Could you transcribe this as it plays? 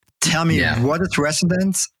tell me, what is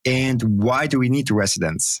residence and why do we need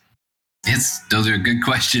residence? Those are good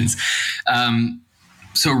questions.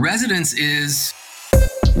 So residence is...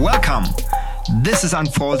 Welcome. This is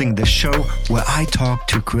Unfolding, the show where I talk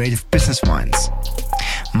to creative business minds.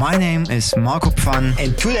 My name is Marco Pfann,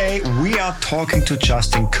 and today we are talking to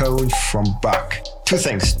Justin Cohn from Bug. Two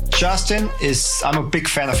things. I'm a big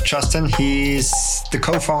fan of Justin. He's the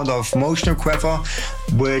co-founder of Motionographer,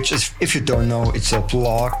 which is, if you don't know, it's a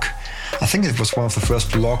blog. I think it was one of the first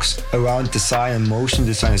blogs around design and motion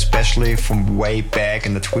design, especially from way back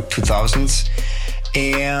in the 2000s.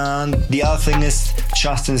 And the other thing is,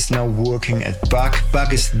 Justin is now working at Bug.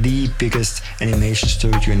 Bug is the biggest animation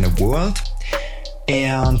studio in the world.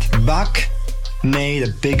 And Bug made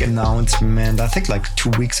a big announcement, I think like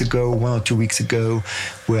 1 or 2 weeks ago,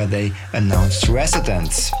 where they announced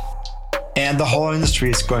residence. And the whole industry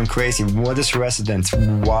is going crazy. What is residence?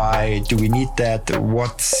 Why do we need that?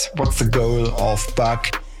 What's the goal of Bug?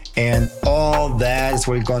 And all that is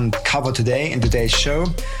what we're going to cover today in today's show.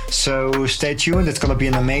 So stay tuned. It's going to be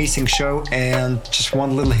an amazing show. And just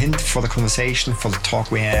one little hint for the conversation, for the talk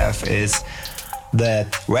we have, is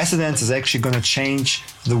that residence is actually going to change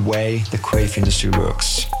the way the creative industry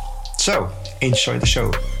works. So enjoy the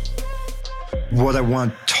show. What I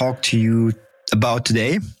want to talk to you about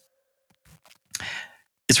today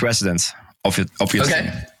is residence, obviously.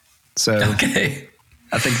 Okay. So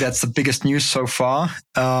I think that's the biggest news so far.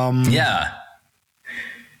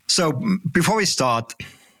 So before we start,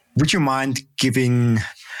 would you mind giving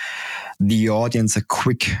the audience a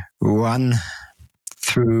quick run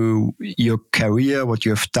through your career, what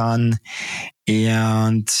you have done,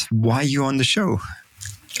 and why you're on the show?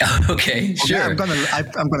 Okay, sure. Okay,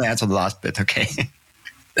 I'm gonna answer the last bit. Okay.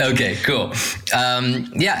 Okay, cool.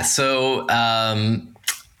 So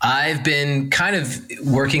I've been kind of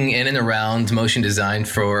working in and around motion design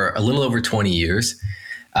for a little over 20 years.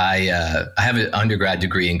 I have an undergrad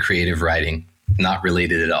degree in creative writing, not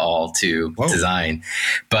related at all to design,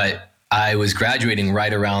 but I was graduating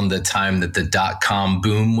right around the time that the .com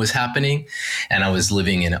boom was happening, and I was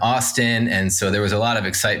living in Austin. And so there was a lot of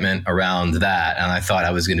excitement around that. And I thought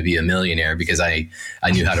I was going to be a millionaire because I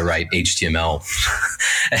knew how to write HTML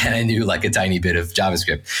and I knew like a tiny bit of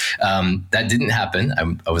JavaScript. That didn't happen.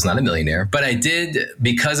 I was not a millionaire, but I did,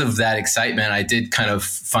 because of that excitement, I did kind of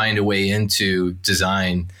find a way into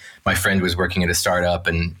design. My friend was working at a startup,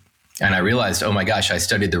 and I realized, oh my gosh, I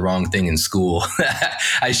studied the wrong thing in school.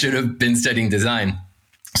 I should have been studying design.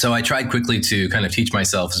 So I tried quickly to kind of teach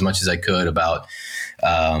myself as much as I could about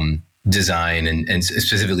design and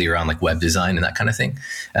specifically around like web design and that kind of thing.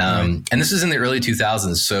 And this was in the early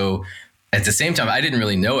 2000s. So at the same time, I didn't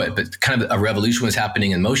really know it, but kind of a revolution was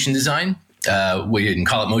happening in motion design. We didn't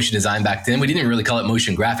call it motion design back then. We didn't really call it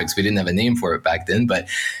motion graphics. We didn't have a name for it back then, but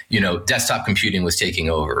desktop computing was taking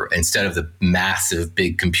over. Instead of the massive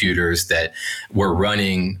big computers that were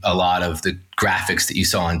running a lot of the graphics that you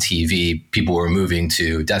saw on TV, people were moving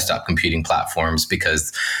to desktop computing platforms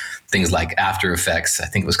because things like After Effects, I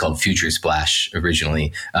think it was called Future Splash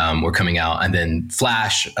originally, were coming out. And then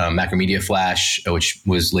Flash, Macromedia Flash, which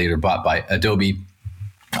was later bought by Adobe,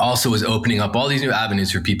 also was opening up all these new avenues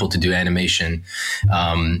for people to do animation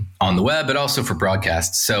on the web, but also for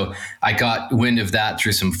broadcasts. So I got wind of that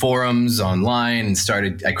through some forums online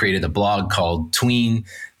and I created a blog called Tween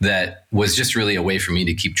that was just really a way for me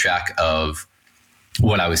to keep track of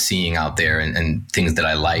what I was seeing out there and things that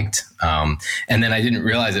I liked. And then I didn't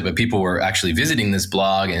realize it, but people were actually visiting this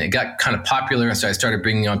blog and it got kind of popular. And so I started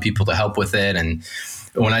bringing on people to help with it. And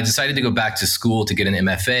when I decided to go back to school to get an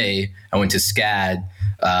MFA, I went to SCAD.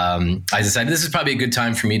 I decided this is probably a good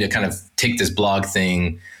time for me to kind of take this blog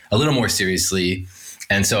thing a little more seriously.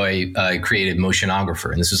 And so I created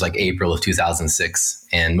Motionographer, and this was like April of 2006.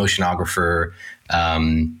 And Motionographer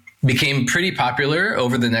became pretty popular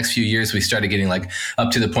over the next few years. We started getting like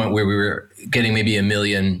up to the point where we were getting maybe 1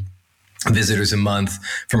 million visitors a month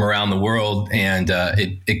from around the world. And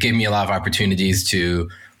it gave me a lot of opportunities to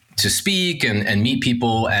speak and meet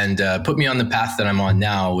people and put me on the path that I'm on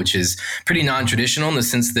now, which is pretty non-traditional in the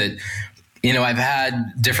sense that, I've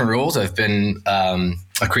had different roles. I've been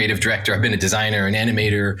a creative director. I've been a designer, an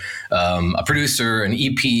animator, a producer, an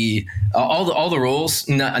EP, all the roles.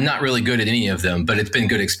 I'm not really good at any of them, but it's been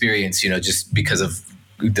good experience, just because of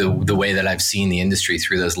the way that I've seen the industry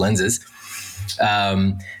through those lenses.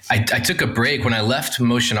 I took a break when I left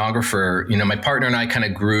Motionographer. My partner and I kind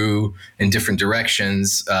of grew in different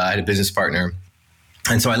directions. I had a business partner,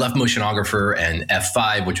 And so I left Motionographer and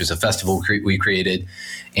F5, which was a festival we created,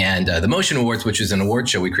 and the Motion Awards, which is an award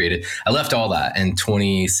show we created. I left all that in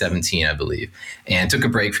 2017, I believe, and took a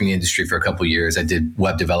break from the industry for a couple of years. I did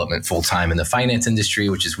web development full time in the finance industry,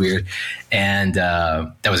 which is weird. And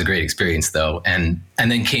that was a great experience, though. And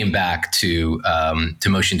then came back to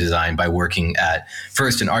motion design by working at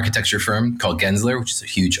first an architecture firm called Gensler, which is a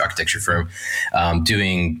huge architecture firm,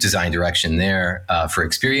 doing design direction there for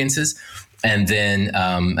experiences. And then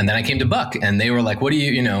I came to Buck, and they were like, what do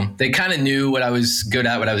you know, they kind of knew what I was good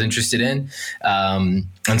at, what I was interested in. And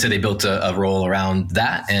so they built a role around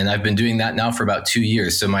that. And I've been doing that now for about 2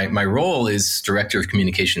 years. So my role is Director of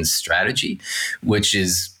Communications Strategy, which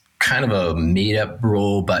is kind of a made up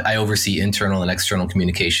role, but I oversee internal and external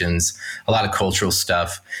communications, a lot of cultural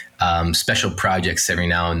stuff, special projects every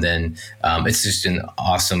now and then. It's just an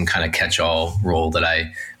awesome kind of catch-all role that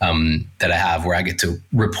I have, where I get to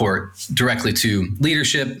report directly to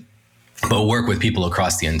leadership, but work with people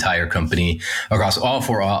across the entire company, across all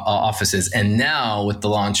 4 offices. And now with the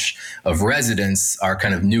launch of Residence, our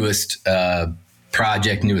kind of newest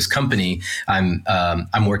project, newest company, I'm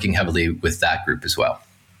working heavily with that group as well.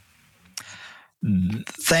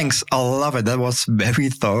 Thanks. I love it. That was very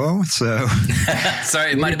thorough. So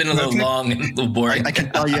sorry, it might have been a little long and a little boring. I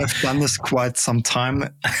can tell you have done this quite some time.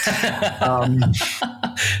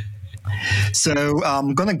 So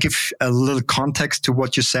I'm going to give a little context to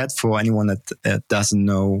what you said for anyone that doesn't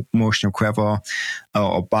know Motionographer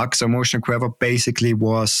or Buck. So Motionographer basically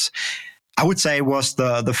was, I would say, was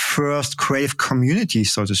the first creative community,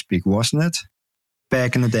 so to speak, wasn't it?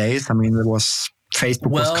 Back in the days. I mean, it was... Facebook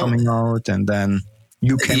was coming out, and then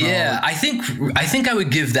you came out. Yeah, I think I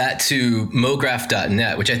would give that to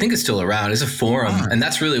mograph.net, which I think is still around. It's a forum, and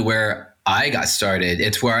that's really where I got started.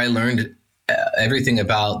 It's where I learned everything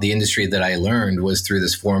about the industry that I learned was through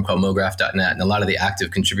this forum called mograph.net, and a lot of the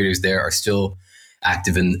active contributors there are still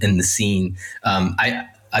active in the scene.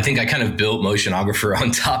 I think I kind of built Motionographer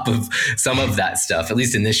on top of some of that stuff, at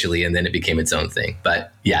least initially, and then it became its own thing.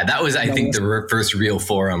 But yeah, that was, I think, the first real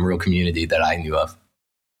forum, real community that I knew of.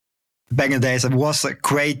 Back in the days, it was a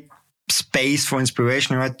great space for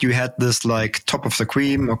inspiration, right? You had this like top of the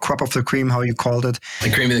cream or crop of the cream, how you called it. The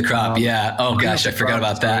cream of the crop, yeah. Oh gosh, I forgot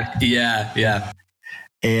about that. Yeah.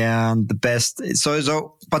 And the best.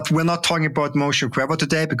 So, but we're not talking about Motionographer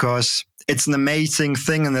today because it's an amazing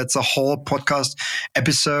thing and it's a whole podcast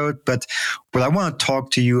episode. But what I want to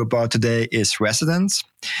talk to you about today is Residence.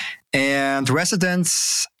 And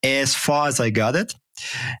Residence, as far as I got it,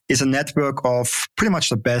 is a network of pretty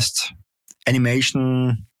much the best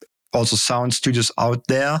animation, also sound studios out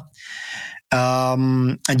there.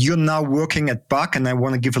 And you're now working at Buck, and I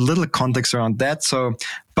want to give a little context around that. So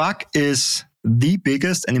Buck is the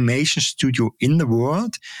biggest animation studio in the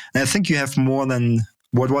world. And I think you have more than,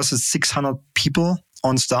 600 people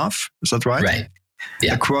on staff. Is that right? Right.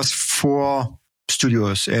 Yeah. Across 4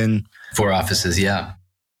 studios in 4 offices. Yeah.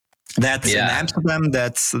 That's in Amsterdam.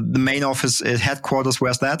 That's the main office, headquarters.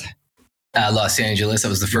 Where's that? Los Angeles. That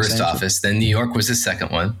was the first office. Then New York was the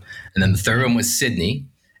second one. And then the third one was Sydney.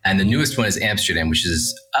 And the newest one is Amsterdam, which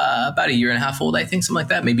is about a year and a half old, I think, something like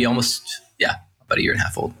that. Maybe almost, about a year and a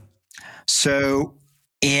half old. So,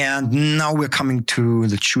 and now we're coming to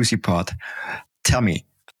the juicy part. Tell me,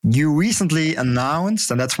 you recently announced,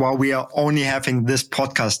 and that's why we are only having this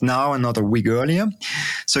podcast now and not a week earlier.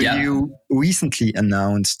 So you recently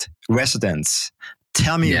announced Residence.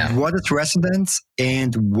 Tell me, what is Residence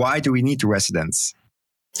and why do we need Residence?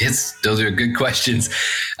 Those are good questions.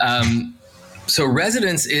 So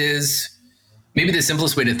Residence is maybe the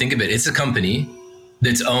simplest way to think of it. It's a company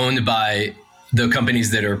that's owned by the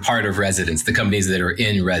companies that are part of Residence, the companies that are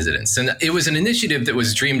in Residence. And it was an initiative that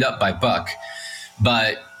was dreamed up by Buck,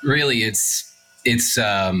 but really it's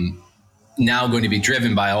now going to be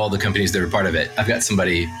driven by all the companies that are part of it. I've got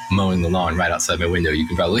somebody mowing the lawn right outside my window. You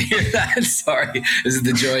can probably hear that. Sorry. This is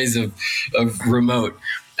the joys of remote.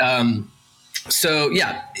 So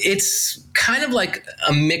yeah, it's kind of like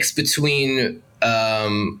a mix between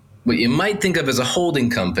what you might think of as a holding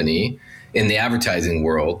company in the advertising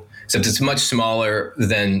world, except it's much smaller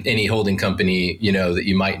than any holding company, that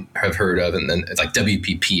you might have heard of. And then it's like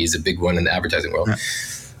WPP is a big one in the advertising world. Yeah.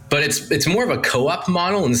 But it's more of a co-op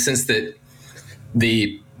model in the sense that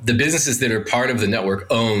the businesses that are part of the network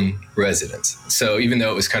own Residence. So even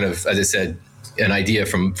though it was kind of, as I said, an idea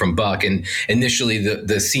from Buck, and initially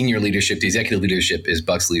the senior leadership, the executive leadership is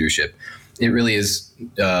Buck's leadership, it really is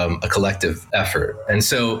a collective effort. And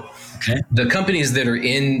so the companies that are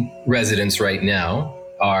in Residence right now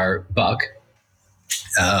are Buck,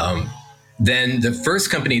 Then the first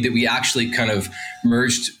company that we actually kind of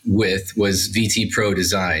merged with was VT Pro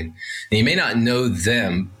Design. And you may not know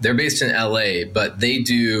them. They're based in LA, but they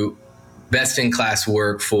do best in class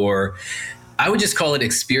work for, I would just call it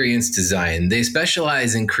experience design. They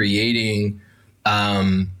specialize in creating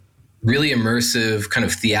really immersive kind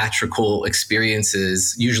of theatrical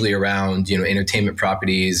experiences, usually around, entertainment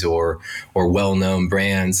properties or well-known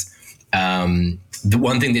brands. The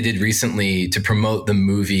one thing they did recently to promote the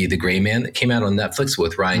movie The Gray Man that came out on Netflix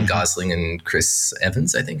with Ryan Gosling and Chris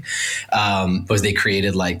Evans, I think, was they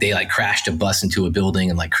created they crashed a bus into a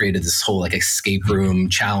building and created this whole escape room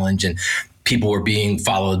challenge, and people were being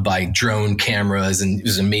followed by drone cameras, and it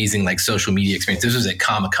was amazing social media experience. This was at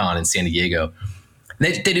Comic-Con in San Diego.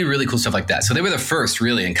 They do really cool stuff like that. So they were the first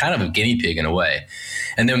really, and kind of a guinea pig in a way.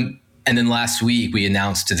 And then last week we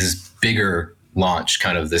announced this bigger launch,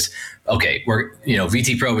 kind of this, okay, we're,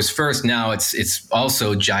 VT Pro was first. Now it's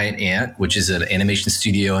also Giant Ant, which is an animation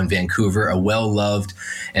studio in Vancouver, a well-loved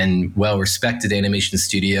and well-respected animation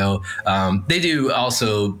studio. They do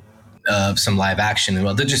also some live action.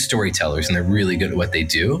 Well, they're just storytellers and they're really good at what they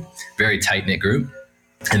do. Very tight-knit group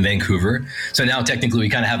in Vancouver. So now technically we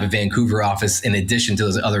kind of have a Vancouver office in addition to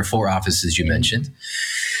those other 4 offices you mentioned,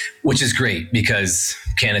 which is great because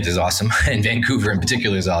Canada is awesome and Vancouver in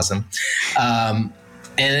particular is awesome. And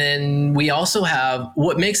then we also have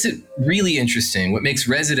what makes it really interesting, what makes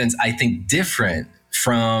Residence, I think, different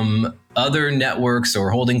from other networks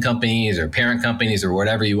or holding companies or parent companies or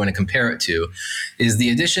whatever you want to compare it to, is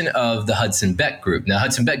the addition of the Hudson Beck Group. Now,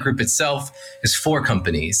 Hudson Beck Group itself is 4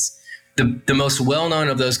 companies. The most well-known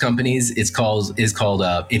of those companies is called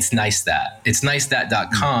It's Nice That. It's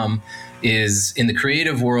NiceThat.com is, in the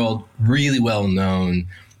creative world, really well known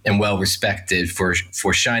and well respected for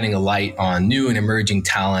shining a light on new and emerging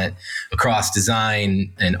talent across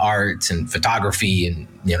design and art and photography and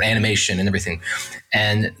animation and everything.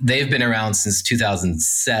 And they've been around since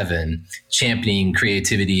 2007, championing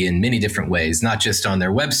creativity in many different ways, not just on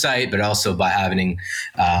their website, but also by having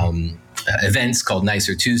events called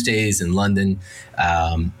Nicer Tuesdays in London,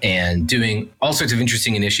 and doing all sorts of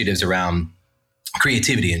interesting initiatives around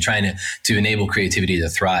creativity and trying to enable creativity to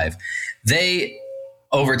thrive.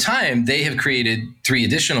 Over time, they have created 3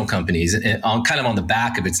 additional companies kind of on the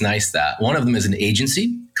back of It's Nice That. One of them is an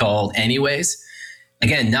agency called Anyways.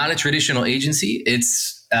 Again, not a traditional agency.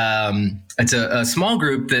 It's a small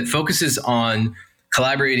group that focuses on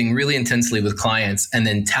collaborating really intensely with clients and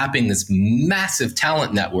then tapping this massive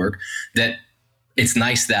talent network that It's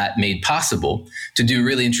Nice That made possible to do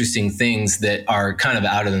really interesting things that are kind of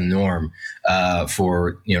out of the norm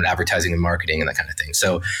for advertising and marketing and that kind of thing.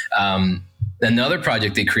 So another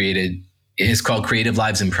project they created is called Creative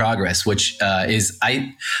Lives in Progress, which is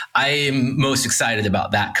I am most excited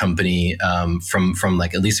about that company from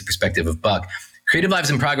at least a perspective of Buck. Creative Lives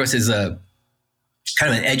in Progress is a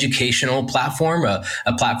kind of an educational platform, a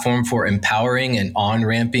platform for empowering and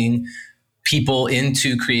on-ramping people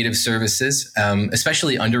into creative services,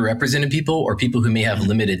 especially underrepresented people or people who may have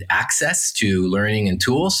limited access to learning and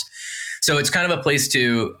tools. So it's kind of a place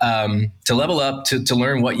to level up, to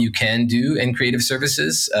learn what you can do in creative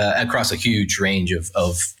services across a huge range of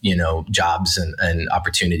jobs and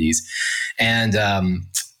opportunities. And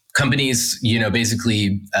companies,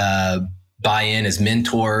 basically buy in as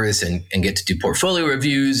mentors and get to do portfolio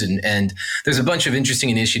reviews. And there's a bunch of interesting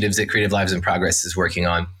initiatives that Creative Lives in Progress is working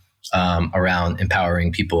on around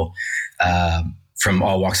empowering people from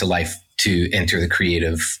all walks of life to enter the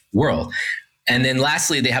creative world. And then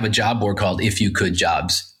lastly, they have a job board called If You Could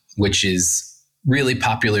Jobs, which is really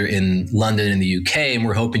popular in London and the UK. And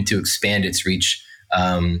we're hoping to expand its reach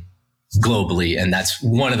globally. And that's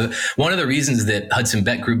one of the reasons that Hudson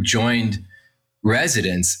Beck Group joined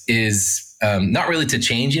Residence is not really to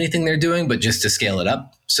change anything they're doing, but just to scale it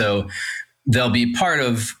up. So they'll be part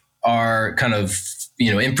of our kind of,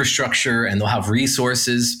 infrastructure, and they'll have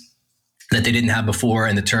resources that they didn't have before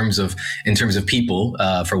in terms of people.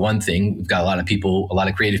 For one thing, we've got a lot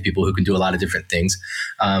of creative people who can do a lot of different things.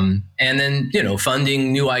 And then,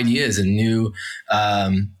 funding new ideas and new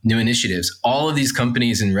initiatives. All of these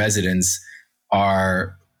companies in Residence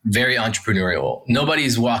are very entrepreneurial.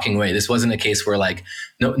 Nobody's walking away. This wasn't a case where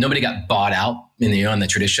nobody got bought out in the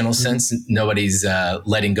traditional sense. Nobody's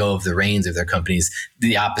letting go of the reins of their companies.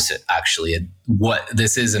 The opposite, actually. What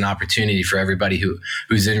this is an opportunity for everybody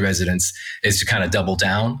who's in Residence is to kind of double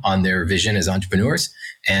down on their vision as entrepreneurs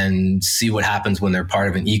and see what happens when they're part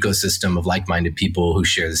of an ecosystem of like-minded people who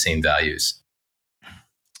share the same values.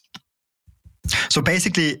 So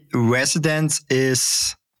basically, Residence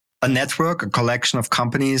is a network, a collection of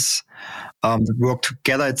companies that work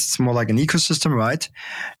together. It's more like an ecosystem, right?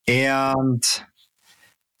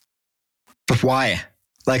 But why?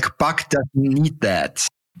 Like Buck doesn't need that.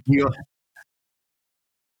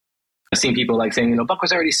 I've seen people like saying, Buck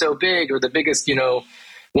was already so big, or the biggest,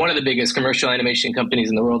 one of the biggest commercial animation companies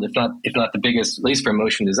in the world, if not the biggest, at least for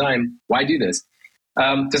motion design. Why do this?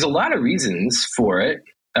 There's a lot of reasons for it.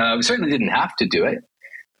 We certainly didn't have to do it.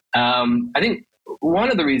 I think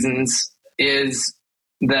one of the reasons is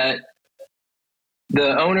that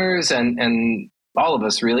the owners and all of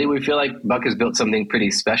us, really, we feel like Buck has built something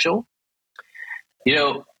pretty special.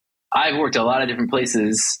 I've worked a lot of different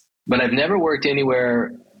places, but I've never worked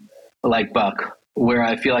anywhere like Buck, where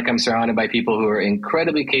I feel like I'm surrounded by people who are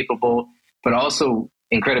incredibly capable, but also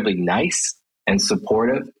incredibly nice and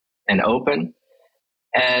supportive and open.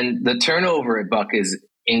 And the turnover at Buck is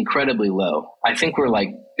incredibly low. I think we're like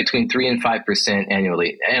between 3 and 5%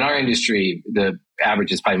 annually. In our industry, the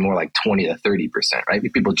average is probably more like 20 to 30%, right?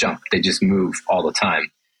 People jump, they just move all the time.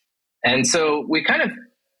 And so we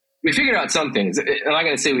figured out some things. I'm not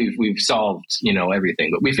going to say we've solved, everything,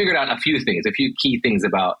 but we figured out a few key things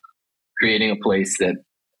about creating a place that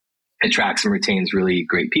attracts and retains really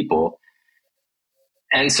great people.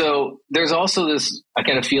 And so there's also this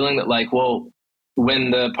kind of feeling that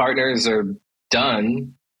when the partners are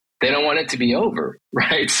done, they don't want it to be over,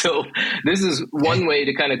 right? So this is one way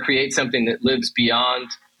to kind of create something that lives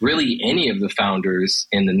beyond really any of the founders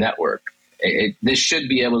in the network. This should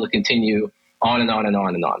be able to continue on and on and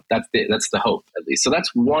on and on. That's the hope, at least. So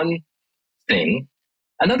that's one thing.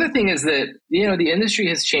 Another thing is that, the industry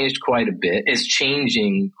has changed quite a bit. It's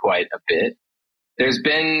changing quite a bit. There's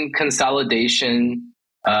been consolidation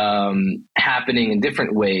happening in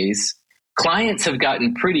different ways. Clients have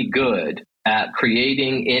gotten pretty good at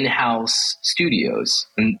creating in-house studios.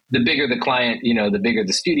 And the bigger the client, the bigger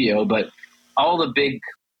the studio. But all the big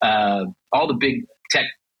tech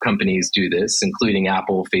companies do this, including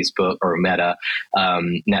Apple, Facebook, or Meta,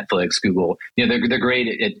 Netflix, Google. They're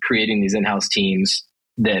great at creating these in-house teams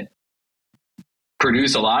that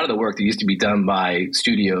produce a lot of the work that used to be done by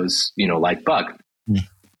studios, like Buck. Mm.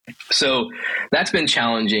 So that's been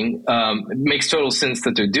challenging. It makes total sense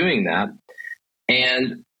that they're doing that.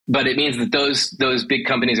 But it means that those big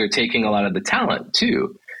companies are taking a lot of the talent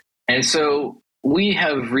too. And so we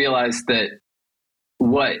have realized that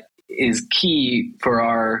what is key for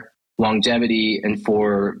our longevity and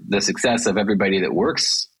for the success of everybody that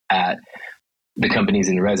works at the companies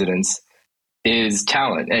in residence is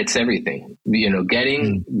talent. It's everything,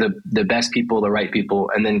 getting the best people, the right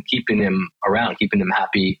people, and then keeping them around, keeping them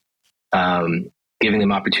happy, giving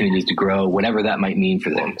them opportunities to grow, whatever that might mean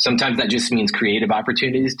for them. Sometimes that just means creative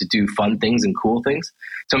opportunities to do fun things and cool things.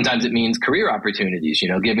 Sometimes it means career opportunities,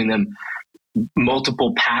 giving them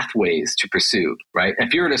multiple pathways to pursue, right?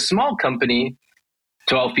 If you're at a small company,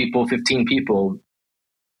 12 people, 15 people,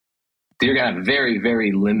 you're going to have very,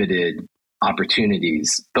 very limited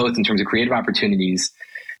opportunities, both in terms of creative opportunities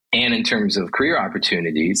and in terms of career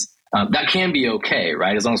opportunities. That can be okay,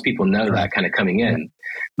 right? As long as people know that kind of coming in.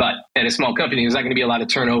 But at a small company, there's not going to be a lot of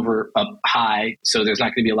turnover up high. So there's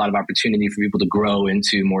not going to be a lot of opportunity for people to grow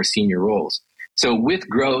into more senior roles. So with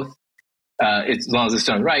growth, as long as it's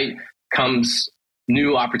done right, comes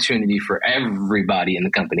new opportunity for everybody in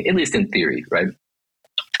the company, at least in theory, right?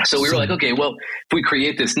 So we were like, okay, well, if we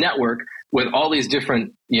create this network with all these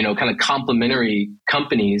different, kind of complementary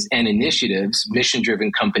companies and initiatives,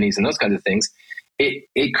 mission-driven companies and those kinds of things,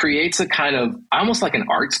 it creates a kind of almost like an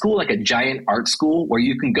art school, like a giant art school where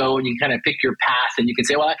you can go and you kind of pick your path and you can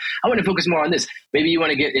say, well, I want to focus more on this. Maybe you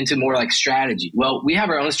want to get into more like strategy. Well, we have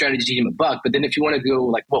our own strategy team at Buck, but then if you want to go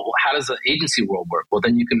like, well, how does the agency world work? Well,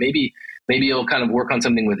 then you can maybe you'll kind of work on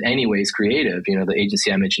something with Anyways Creative, the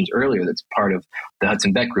agency I mentioned earlier that's part of the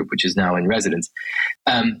Hudson Beck Group, which is now in residence.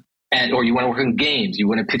 Or you want to work on games, you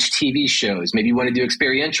want to pitch TV shows, maybe you want to do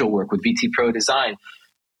experiential work with VT Pro Design.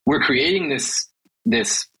 We're creating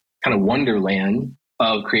this kind of wonderland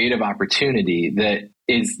of creative opportunity that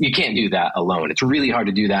is, you can't do that alone. It's really hard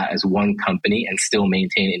to do that as one company and still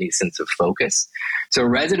maintain any sense of focus. So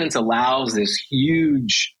Residence allows this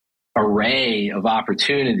huge array of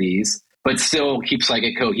opportunities, but still keeps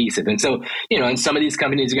it cohesive. And so, and some of these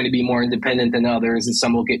companies are going to be more independent than others, and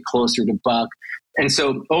some will get closer to Buck. And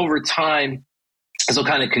so over time, this will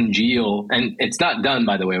kind of congeal, and it's not done,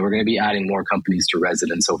 by the way. We're going to be adding more companies to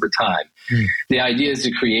Residence over time. The idea is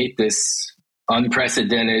to create this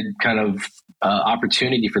unprecedented kind of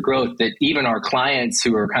opportunity for growth that even our clients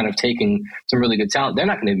who are kind of taking some really good talent, they're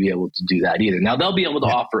not going to be able to do that either. Now, they'll be able to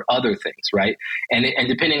offer other things, right? And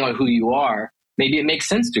depending on who you are, maybe it makes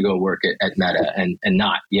sense to go work at Meta and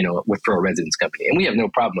not, for a residence company. And we have no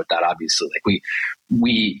problem with that, obviously. Like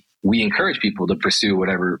we encourage people to pursue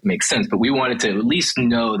whatever makes sense, but we wanted to at least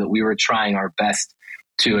know that we were trying our best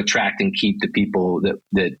to attract and keep the people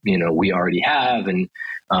that we already have, and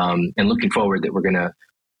looking forward that we're going to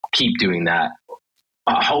keep doing that.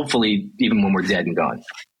 Hopefully, even when we're dead and gone.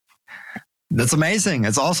 That's amazing.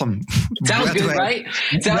 It's awesome. Sounds good, right?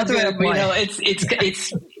 Sounds good.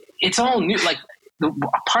 It's all new. Like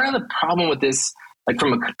part of the problem with this, like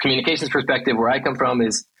from a communications perspective, where I come from,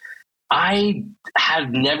 is I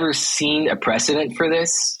have never seen a precedent for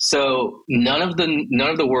this. So none of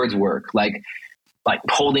the words work. Like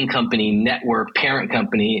holding company, network, parent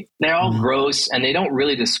company, they're all gross and they don't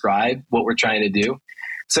really describe what we're trying to do.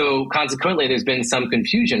 So consequently, there's been some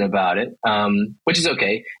confusion about it, which is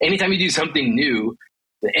okay. Anytime you do something new,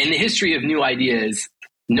 in the history of new ideas,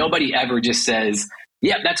 nobody ever just says,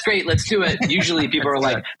 yeah, that's great, let's do it. Usually people are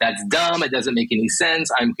like, that's dumb, it doesn't make any sense,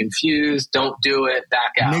 I'm confused, don't do it,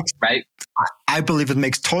 back out, right? I believe it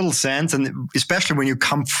makes total sense, and especially when you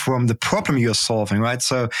come from the problem you're solving, right?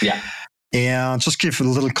 So, yeah. And just give a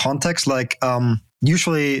little context, like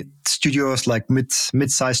usually studios like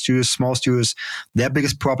mid-sized studios, small studios, their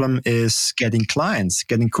biggest problem is getting clients,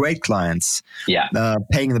 getting great clients,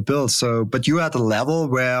 paying the bills. So, but you're at a level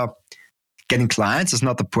where getting clients is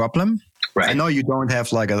not the problem. Right. I know you don't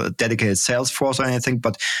have like a dedicated sales force or anything,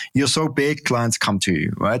 but you're so big, clients come to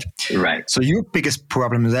you, right? Right. So your biggest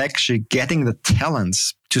problem is actually getting the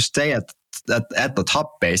talents to stay at the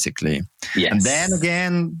top, basically. Yes. And then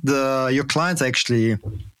again, your clients actually,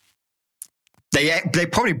 they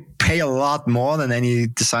probably pay a lot more than any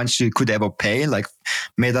design studio could ever pay, like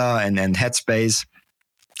Meta and Headspace.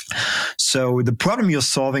 So the problem you're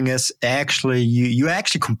solving is actually you're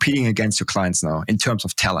actually competing against your clients now in terms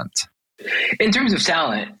of talent. In terms of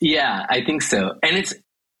talent, yeah, I think so. And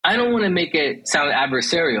I don't want to make it sound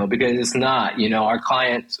adversarial, because it's not. Our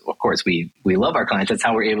clients, of course, we love our clients. That's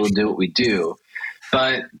how we're able to do what we do.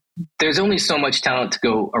 But there's only so much talent to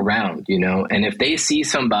go around, and if they see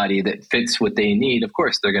somebody that fits what they need, of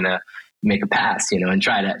course, they're going to make a pass, and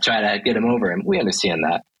try to get them over. And we understand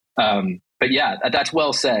that. But yeah, that's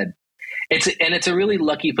well said. It's a really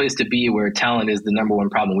lucky place to be, where talent is the number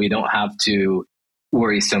one problem. We don't have to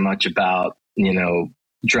worry so much about,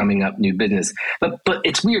 drumming up new business. But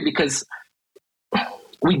it's weird, because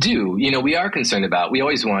we do, we are concerned about, we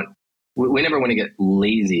never want to get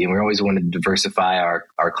lazy, and we always want to diversify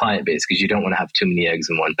our client base, because you don't want to have too many eggs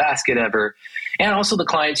in one basket ever. And also the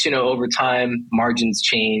clients, over time, margins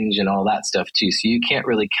change and all that stuff too. So you can't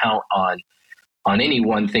really count on any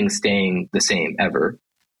one thing staying the same ever.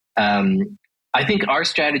 I think our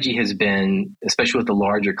strategy has been, especially with the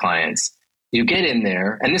larger clients, you get in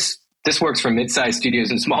there, and this works for mid-sized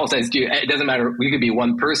studios and small-sized studios. It doesn't matter. We could be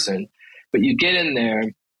one person, but you get in there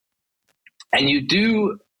and you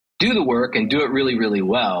do the work and do it really, really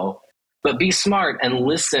well, but be smart and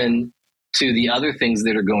listen to the other things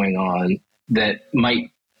that are going on that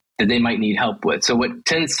they might need help with. So what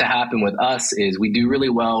tends to happen with us is we do really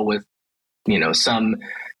well with, some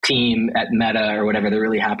team at Meta or whatever. They're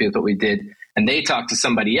really happy with what we did, and they talk to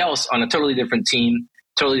somebody else on a totally different team,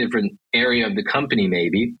 totally different area of the company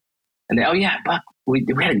maybe. And they, oh yeah, Buck, we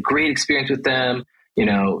had a great experience with them.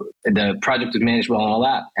 The project was managed well and all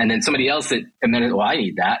that. And then somebody else well, I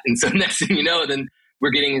need that. And so next thing you know, then we're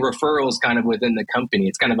getting referrals kind of within the company.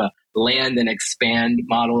 It's kind of a land and expand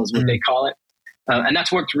model is what they call it. And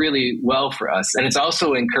that's worked really well for us. And it's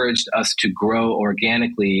also encouraged us to grow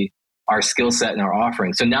organically our skill set and our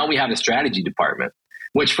offering. So now we have a strategy department,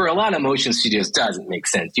 which for a lot of motion studios doesn't make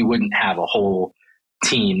sense. You wouldn't have a whole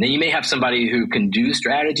team. Then you may have somebody who can do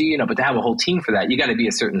strategy, but to have a whole team for that, you got to be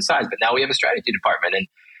a certain size. But now we have a strategy department,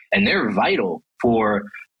 and they're vital for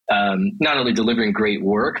not only delivering great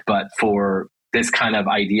work, but for this kind of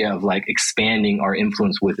idea of like expanding our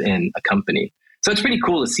influence within a company. So it's pretty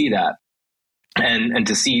cool to see that and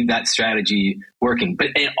to see that strategy working. But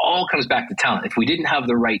it all comes back to talent. If we didn't have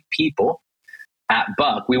the right people at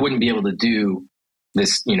Buck, we wouldn't be able to do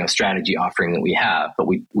this, strategy offering that we have. But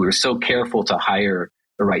we were so careful to hire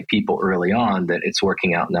the right people early on that it's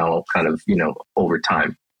working out now kind of, over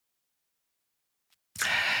time.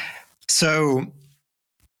 So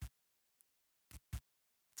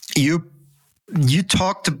you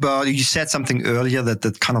talked about, you said something earlier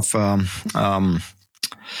that kind of,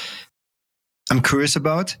 I'm curious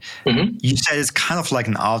about. Mm-hmm. You said it's kind of like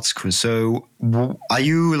an art school. So are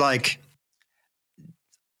you like,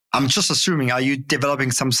 I'm just assuming, are you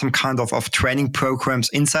developing some kind of training programs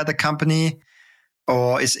inside the company?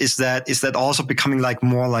 Or is that also becoming like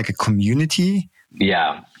more like a community?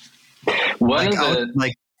 Yeah.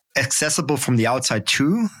 like accessible from the outside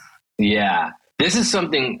too? Yeah. This is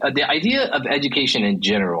something, the idea of education in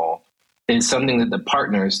general is something that the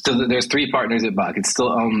partners, so there's three partners at Buck. It's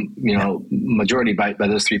still owned, majority by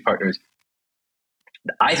those three partners.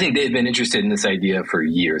 I think they've been interested in this idea for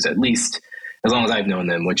years, at least as long as I've known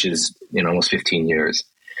them, which is, almost 15 years.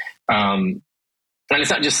 And it's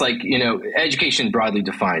not just like, education broadly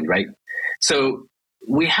defined, right? So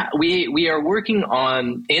we are working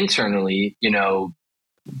on internally,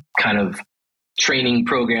 kind of training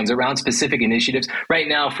programs around specific initiatives. Right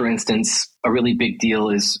now, for instance, a really big deal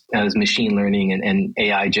is machine learning and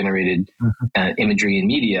AI generated imagery and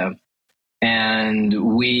media.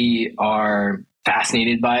 And we are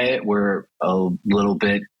fascinated by it. We're a little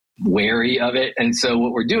bit wary of it. And so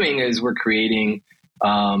what we're doing is we're creating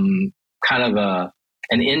kind of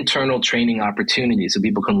an internal training opportunity so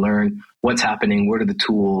people can learn what's happening, what are the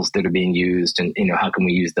tools that are being used, and how can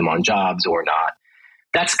we use them on jobs or not.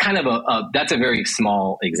 That's kind of that's a very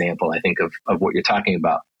small example, I think, of what you're talking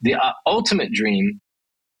about. The ultimate dream,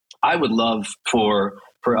 I would love for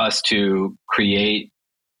us to create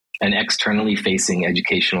an externally facing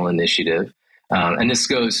educational initiative. And this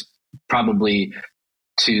goes probably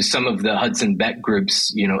to some of the Hudson Beck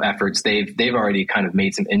Group's, efforts. They've already kind of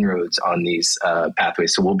made some inroads on these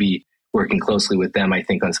pathways. So we'll be working closely with them, I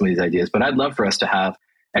think, on some of these ideas. But I'd love for us to have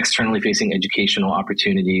externally facing educational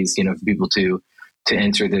opportunities, for people to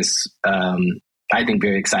enter this, I think,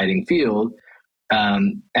 very exciting field.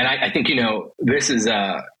 And I think, this is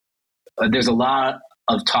there's a lot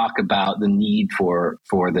of talk about the need for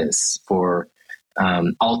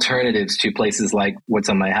alternatives to places like what's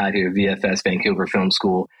on my hat here, VFS, Vancouver Film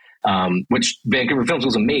School, which Vancouver Film School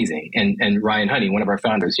is amazing. And Ryan Honey, one of our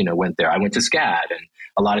founders, went there. I went to SCAD, and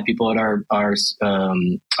a lot of people at our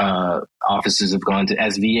offices have gone to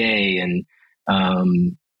SVA and,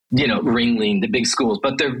 Ringling, the big schools,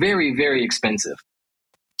 but they're very, very expensive,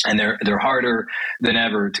 and they're harder than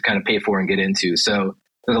ever to kind of pay for and get into. So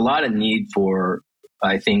there's a lot of need for,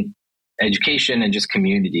 I think, education and just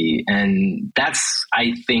community. And that's,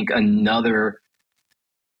 I think, another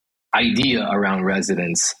idea around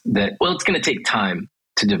residence that, it's going to take time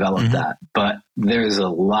to develop that, but there's a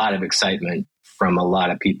lot of excitement from a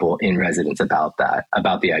lot of people in residence about that,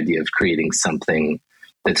 about the idea of creating something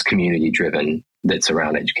that's community driven, that's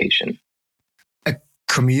around education. A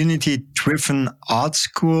community driven art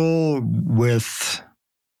school with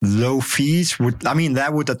low fees that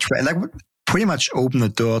would attract, would pretty much open the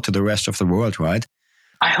door to the rest of the world, right?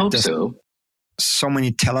 I hope so. So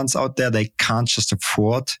many talents out there, they can't just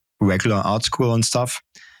afford regular art school and stuff.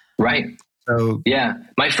 Right. So yeah,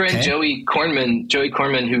 my friend Joey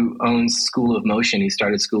Kornman, who owns School of Motion, he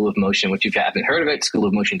started School of Motion, which if you haven't heard of it,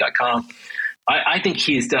 schoolofmotion.com. I think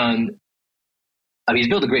he's done, he's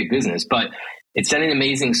built a great business, but it's done an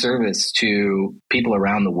amazing service to people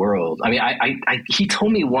around the world. He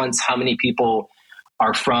told me once how many people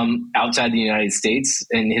are from outside the United States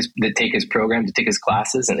and that take his program, to take his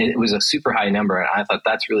classes. And it was a super high number. And I thought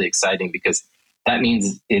that's really exciting because that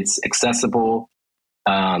means it's accessible.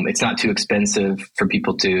 It's not too expensive for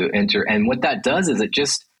people to enter. And what that does is it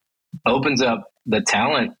just opens up the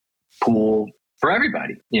talent pool for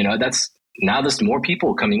everybody. Now there's more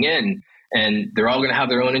people coming in, and they're all going to have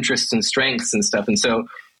their own interests and strengths and stuff. And so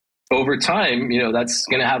over time, that's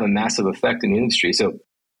going to have a massive effect in the industry. So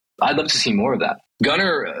I'd love to see more of that.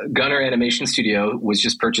 Gunner Animation Studio was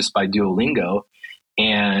just purchased by Duolingo,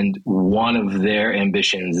 and one of their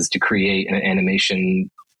ambitions is to create an animation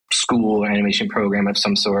school or animation program of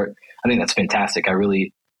some sort. I think that's fantastic. I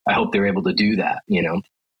hope they're able to do that,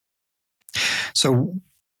 So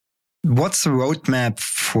what's the roadmap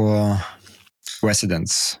for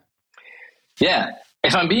residents? Yeah.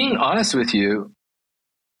 If I'm being honest with you,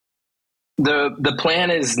 the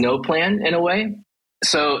plan is no plan in a way.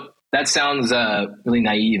 So that sounds really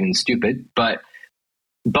naive and stupid, but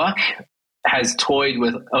Buck has toyed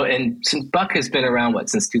with, and since Buck has been around,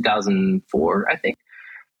 since 2004, I think,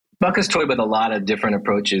 Buck has toyed with a lot of different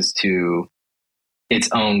approaches to its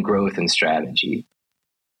own growth and strategy.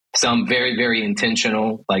 Some very, very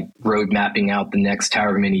intentional, like road mapping out the next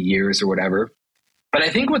however many years or whatever. But I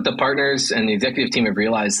think what the partners and the executive team have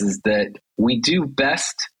realized is that we do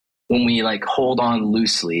best when we hold on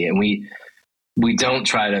loosely, and we don't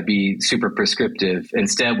try to be super prescriptive.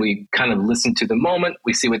 Instead, we kind of listen to the moment.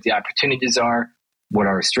 We see what the opportunities are, what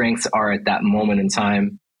our strengths are at that moment in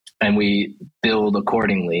time, and we build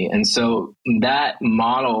accordingly. And so that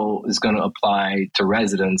model is going to apply to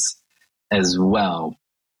residents as well.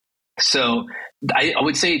 So I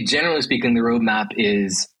would say, generally speaking, the roadmap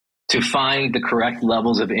is to find the correct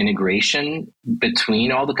levels of integration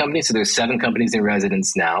between all the companies. So there's 7 companies in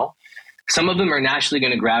residence now. Some of them are naturally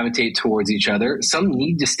going to gravitate towards each other. Some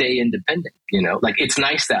need to stay independent. Like It's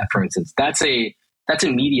Nice That, for instance, that's a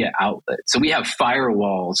media outlet. So we have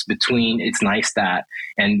firewalls between It's Nice That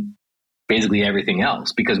and basically everything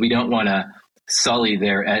else, because we don't want to sully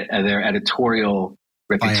their editorial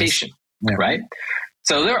reputation, right?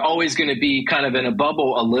 So they're always going to be kind of in a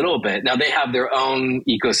bubble a little bit. Now they have their own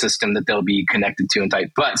ecosystem that they'll be connected to and type,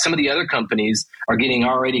 but some of the other companies are getting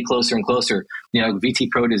already closer and closer. VT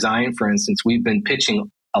Pro Design, for instance, we've been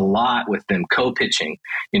pitching a lot with them, co-pitching,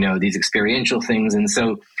 these experiential things. And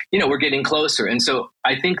so, we're getting closer. And so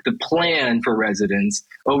I think the plan for residents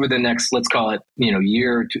over the next, let's call it,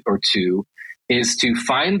 year or two, is to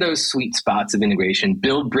find those sweet spots of integration,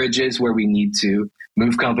 build bridges where we need to,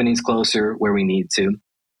 move companies closer where we need to,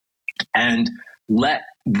 and let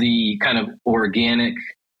the kind of organic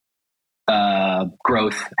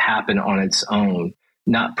growth happen on its own.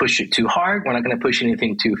 Not push it too hard. We're not going to push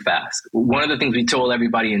anything too fast. One of the things we told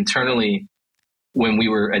everybody internally when we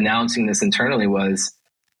were announcing this internally was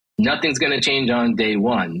nothing's going to change on day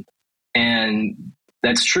one. And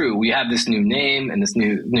that's true. We have this new name and this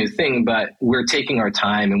new thing, but we're taking our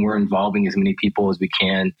time and we're involving as many people as we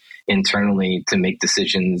can internally to make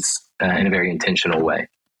decisions in a very intentional way.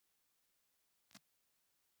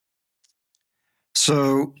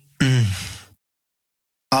 So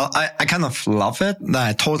I kind of love it.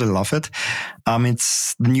 I totally love it.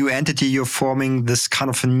 It's the new entity you're forming. It's kind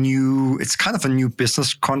of a new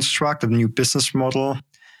business construct, a new business model,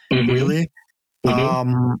 really.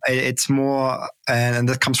 Mm-hmm. It's more, and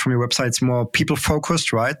that comes from your website, it's more people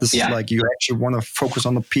focused, right? This is like you actually want to focus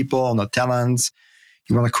on the people, on the talents.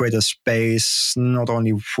 You want to create a space, not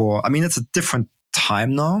only for, it's a different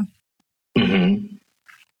time now.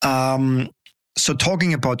 Mm-hmm. So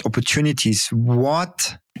talking about opportunities,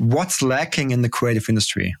 what's lacking in the creative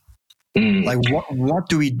industry? Like what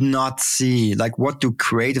do we not see? Like what do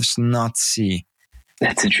creatives not see?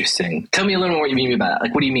 That's interesting. Tell me a little more what you mean by that.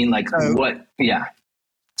 Like, what do you mean? Like, what? Yeah.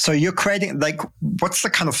 So you're creating, like, what's the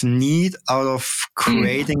kind of need out of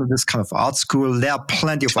creating this kind of art school? There are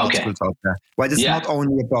plenty of art schools out there. Right? It's not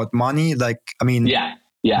only about money. Like, we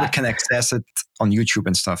can access it on YouTube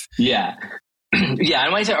and stuff. Yeah. Yeah.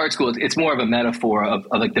 And when I say art school, it's more of a metaphor of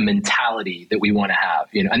like the mentality that we want to have,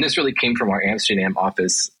 and this really came from our Amsterdam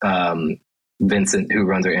office. Vincent, who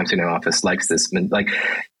runs our Amsterdam office, likes this, like,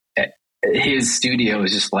 his studio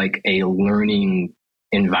is just like a learning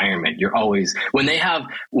environment. You're always, when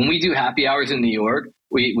we do happy hours in New York,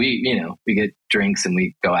 we get drinks and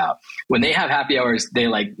we go out. When they have happy hours, they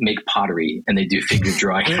like make pottery and they do figure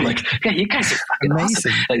drawing. I'm like, yeah, you guys are fucking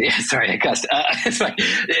amazing. Awesome. Sorry, I cussed. It's fine.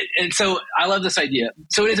 And so I love this idea.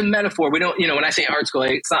 So it is a metaphor. We don't, when I say art school,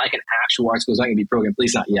 it's not like an actual art school. It's not going to be programmed, at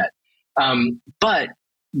least not yet. But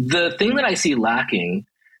the thing that I see lacking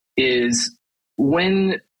is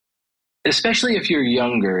especially if you're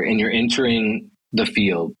younger and you're entering the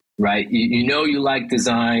field, right? You like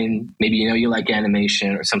design, maybe you like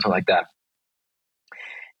animation or something like that.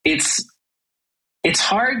 It's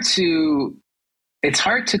hard to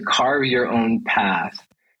carve your own path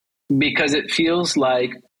because it feels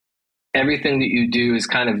like everything that you do is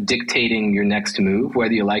kind of dictating your next move,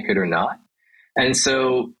 whether you like it or not. And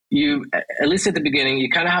so you, at least at the beginning,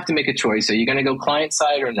 you kind of have to make a choice. Are you going to go client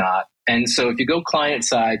side or not? And so if you go client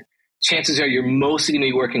side, chances are you're mostly going to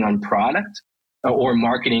be working on product or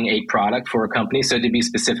marketing a product for a company. So to be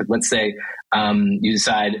specific, let's say you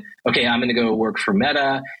decide, okay, I'm going to go work for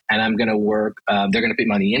Meta and I'm going to work, they're going to put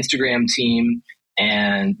me on the Instagram team.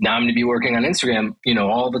 And now I'm going to be working on Instagram,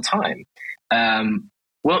 all the time.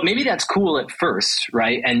 Well, maybe that's cool at first,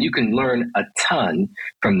 right? And you can learn a ton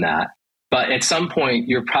from that. But at some point,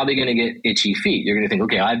 you're probably going to get itchy feet. You're going to think,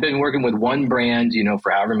 okay, I've been working with one brand,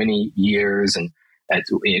 for however many years, and it's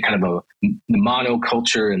kind of a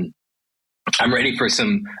monoculture, and I'm ready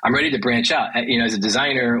to branch out. As a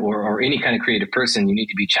designer or any kind of creative person, you need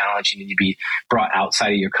to be challenged. You need to be brought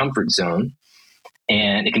outside of your comfort zone.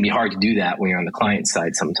 And it can be hard to do that when you're on the client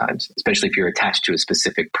side sometimes, especially if you're attached to a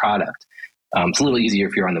specific product. It's a little easier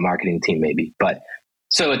if you're on the marketing team, maybe. But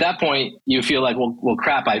so at that point, you feel like, well,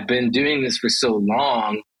 crap, I've been doing this for so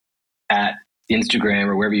long at Instagram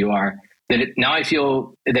or wherever you are, that now I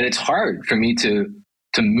feel that it's hard for me to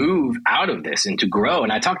move out of this and to grow.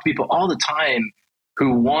 And I talk to people all the time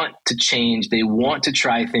who want to change. They want to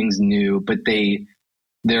try things new, but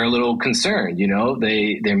they're a little concerned,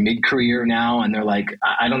 they're mid-career now and they're like,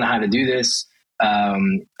 I don't know how to do this. I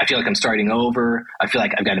feel like I'm starting over. I feel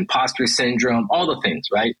like I've got imposter syndrome, all the things,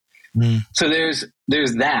 right? So there's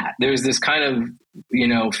that. There's this kind of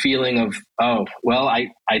feeling of, oh, well, I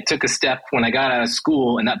took a step when I got out of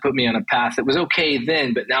school and that put me on a path that was okay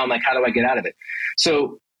then, but now I'm like, how do I get out of it?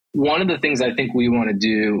 So one of the things I think we want to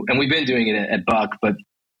do, and we've been doing it at Buck, but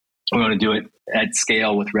we want to do it at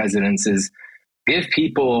scale with residents, is give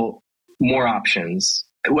people more options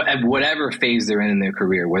at whatever phase they're in their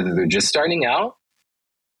career, whether they're just starting out,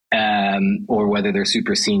 or whether they're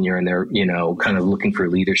super senior and they're, kind of looking for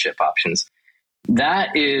leadership options.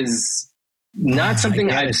 That is not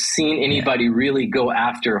something I've seen anybody really go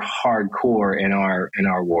after hardcore in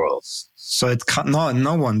our world. So it can't,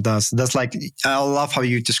 no one does. That's like, I love how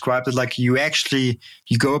you described it. Like you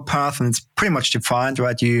go a path and it's pretty much defined,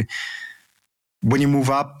 right? When you move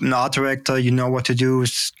up an art director, you know what to do,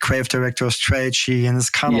 creative director, strategy, and it's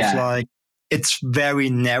kind of like, it's very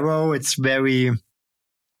narrow. It's very,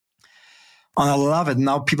 and I love it.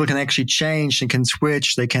 Now people can actually change and can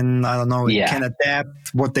switch. They can, can adapt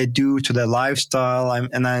what they do to their lifestyle.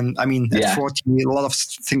 At 40, a lot of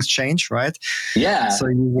things change, right? Yeah. So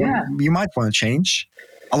you might want to change.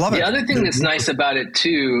 I love it. The other thing that's nice about it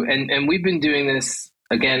too, and we've been doing this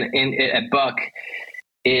again at Buck,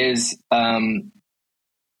 is,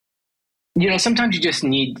 sometimes you just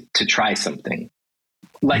need to try something.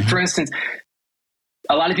 Like for instance,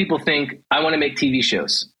 a lot of people think, I want to make TV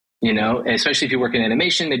shows. Especially if you work in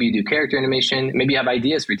animation, maybe you do character animation, maybe you have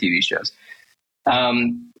ideas for TV shows.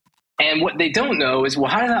 And what they don't know is,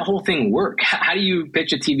 well, how does that whole thing work? How do you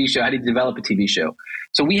pitch a TV show? How do you develop a TV show?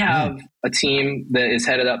 So we have a team that is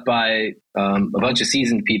headed up by a bunch of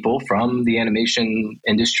seasoned people from the animation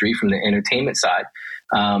industry, from the entertainment side.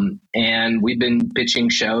 And we've been pitching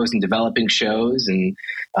shows and developing shows and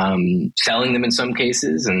selling them in some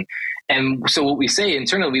cases. And so what we say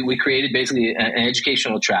internally, we created basically an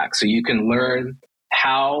educational track. So you can learn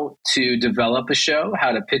how to develop a show,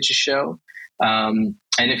 how to pitch a show. And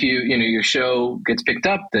if your show gets picked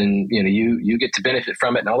up, then, you get to benefit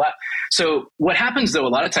from it and all that. So what happens though, a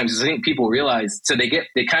lot of times is I think people realize, so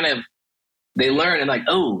they learn and like,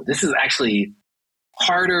 oh, this is actually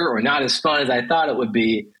harder or not as fun as I thought it would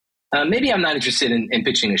be. Maybe I'm not interested in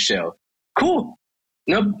pitching a show. Cool.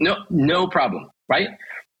 No problem. Right.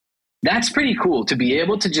 That's pretty cool to be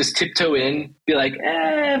able to just tiptoe in, be like,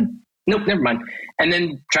 nope, never mind. And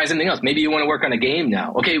then try something else. Maybe you want to work on a game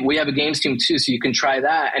now. Okay, we have a games team too, so you can try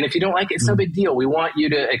that. And if you don't like it, it's no big deal. We want you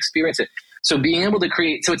to experience it. So being able to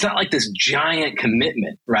create, so it's not like this giant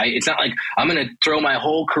commitment, right? It's not like I'm going to throw my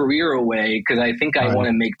whole career away because I think I want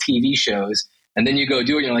to make TV shows. And then you go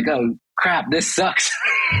do it and you're like, oh crap, this sucks.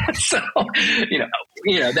 So,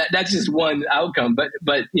 that's just one outcome. But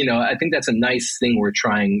I think that's a nice thing we're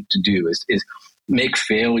trying to do is make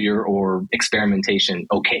failure or experimentation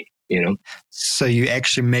okay, So you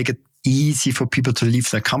actually make it easy for people to leave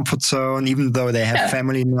their comfort zone, even though they have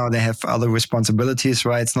family now, they have other responsibilities,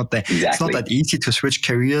 right? It's not that easy to switch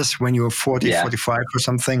careers when you're 40, 45 or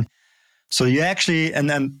something. So you actually, and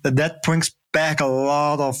then that brings back a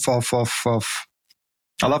lot of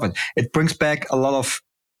I love it. It brings back a lot of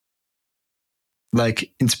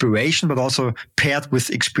like inspiration, but also paired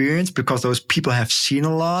with experience, because those people have seen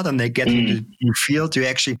a lot and they get into the field. You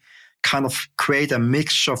actually kind of create a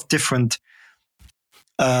mixture of different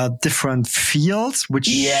fields, which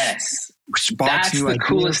sparks that's new the ideas.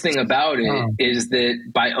 Coolest thing about it is that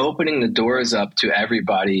by opening the doors up to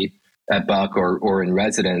everybody at Buck or in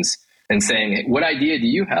residence and saying, hey, what idea do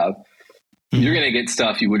you have? You're going to get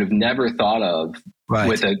stuff you would have never thought of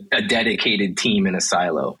with a dedicated team in a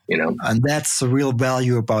silo, And that's the real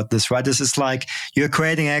value about this, right? This is like you're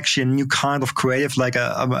creating actually a new kind of creative, like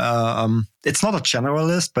it's not a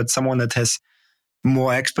generalist, but someone that has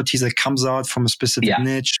more expertise that comes out from a specific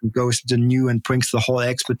niche and goes to the new and brings the whole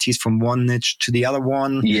expertise from one niche to the other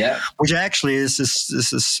one. Yeah. Which actually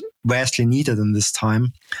is vastly needed in this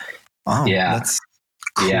time. Oh, yeah. That's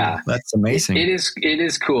cool. Yeah. That's amazing. It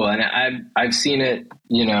is cool. And I've seen it,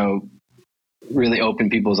 really open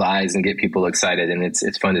people's eyes and get people excited. And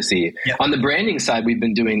it's fun to see. Yeah. On the branding side, we've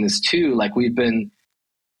been doing this too. Like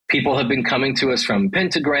people have been coming to us from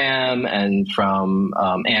Pentagram and from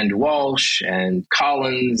And Walsh and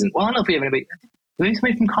Collins. And I don't know if we have anybody. Do we have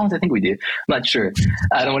somebody from Collins? I think we do. I'm not sure.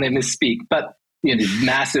 I don't want to misspeak. But these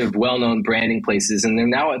massive, well-known branding places. And they're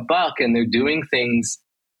now at Buck and they're doing things.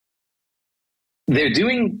 They're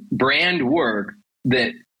doing brand work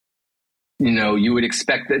that, you would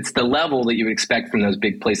expect. It's the level that you would expect from those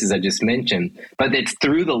big places I just mentioned, but it's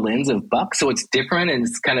through the lens of Buck. So it's different and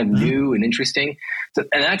it's kind of new and interesting. So,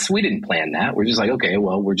 and we didn't plan that. We're just like, okay,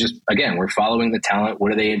 well, we're following the talent.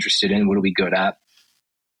 What are they interested in? What are we good at?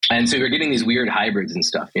 And so we're getting these weird hybrids and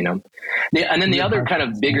stuff, And then the other kind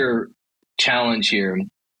of bigger challenge here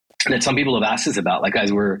that some people have asked us about, like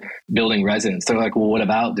as we're building residence. They're like, well, what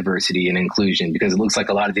about diversity and inclusion? Because it looks like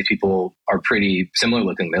a lot of these people are pretty similar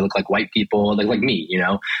looking. They look like white people, they look like me,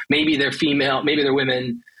 maybe they're female, maybe they're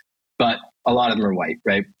women, but a lot of them are white,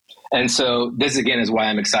 right? And so this again is why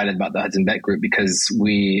I'm excited about the Hudson Bet Group, because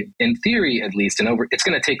we, in theory at least, it's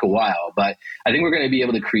going to take a while, but I think we're going to be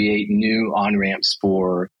able to create new on-ramps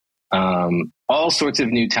for all sorts of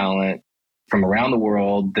new talent from around the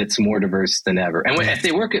world that's more diverse than ever. And if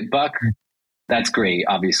they work at Buck, that's great.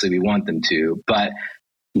 Obviously, we want them to. But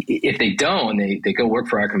if they don't, they go work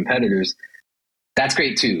for our competitors, that's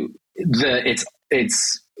great too.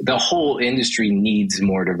 The whole industry needs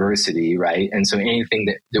more diversity, right? And so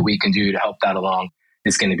anything that we can do to help that along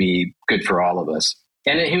is going to be good for all of us.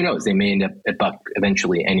 And who knows, they may end up at Buck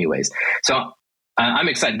eventually anyways. So I'm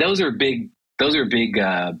excited. Those are big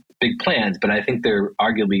plans, but I think they're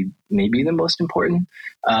arguably maybe the most important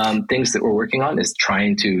things that we're working on is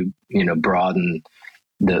trying to, broaden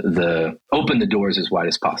open the doors as wide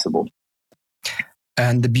as possible.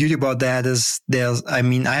 And the beauty about that is I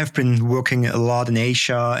have been working a lot in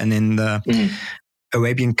Asia and in the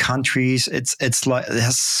Arabian countries. It's like, it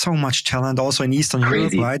has so much talent also in Eastern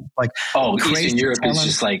Europe, right? Like, Eastern Europe is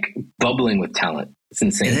just like bubbling with talent. It's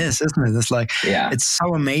insane. It is, isn't it? It's like, it's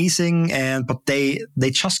so amazing. But they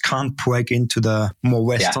just can't break into the more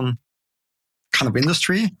Western kind of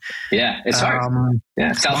industry. Yeah, it's hard.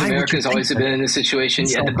 South America has always been in this situation.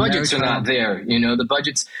 Yeah, the budgets are not there. The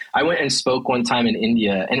budgets. I went and spoke one time in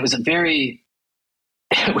India, and it was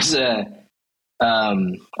a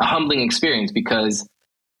humbling experience, because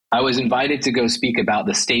I was invited to go speak about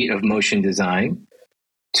the state of motion design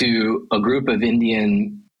to a group of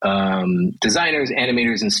Indian designers,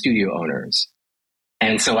 animators, and studio owners.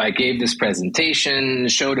 And so I gave this presentation,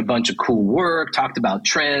 showed a bunch of cool work, talked about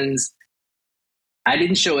trends. I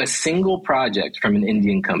didn't show a single project from an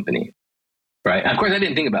Indian company, right? Of course, I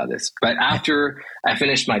didn't think about this, but after I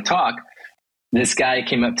finished my talk, this guy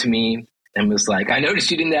came up to me and was like, I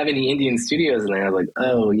noticed you didn't have any Indian studios. And I was like,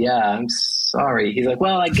 oh yeah, I'm sorry. He's like,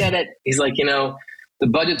 well, I get it. He's like, the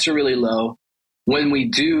budgets are really low. When we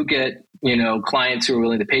do get, clients who are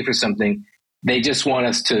willing to pay for something, they just want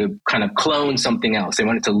us to kind of clone something else. They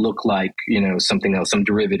want it to look like, something else, some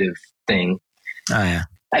derivative thing. Oh yeah.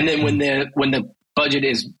 And then when the budget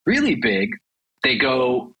is really big, they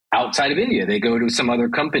go outside of India. They go to some other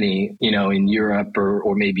company, in Europe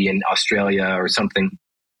or maybe in Australia or something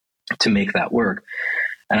to make that work.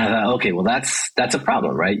 And I thought, okay, well, that's a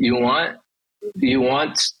problem, right? You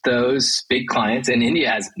want those big clients, and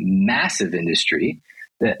India has massive industry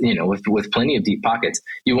that, with plenty of deep pockets.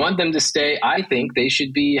 You want them to stay. I think they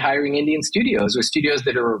should be hiring Indian studios or studios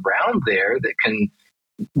that are around there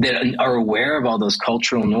that are aware of all those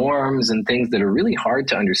cultural norms and things that are really hard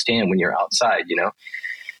to understand when you're outside,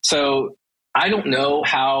 So I don't know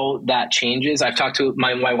how that changes. I've talked to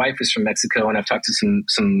my wife is from Mexico, and I've talked to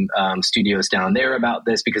some studios down there about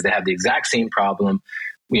this, because they have the exact same problem.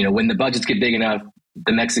 When the budgets get big enough,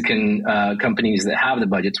 the Mexican companies that have the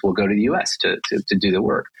budgets will go to the US to do the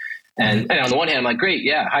work. And on the one hand, I'm like, great,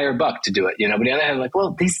 yeah, hire Buck to do it. But on the other hand, I'm like,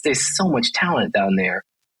 well, there's so much talent down there.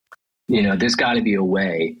 There's got to be a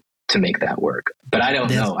way to make that work. But I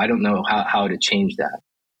don't know. I don't know how to change that.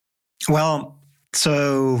 Well,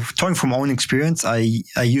 so talking from my own experience, I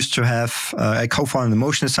used to have I co-founded a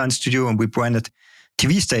motion design studio, and we branded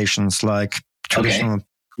TV stations, like traditional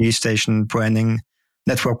TV station branding,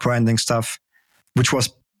 network branding stuff, which was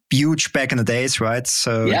huge back in the days, right?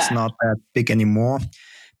 So it's not that big anymore.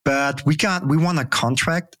 But we won a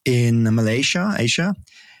contract in Malaysia, Asia,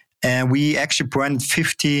 and we actually branded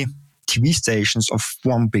 50 TV stations of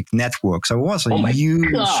one big network. So it was it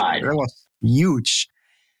was huge.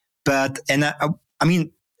 But,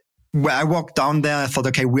 I walked down there, I thought,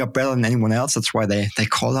 okay, we are better than anyone else. That's why they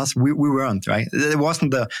called us. We weren't, right? This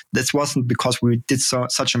wasn't because we did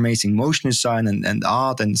such amazing motion design and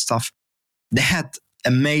art and stuff. They had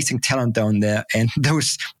amazing talent down there, and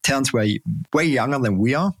those talents were way younger than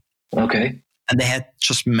we are. Okay. And they had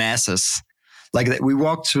just masses. Like, we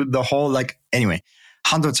walked through the whole,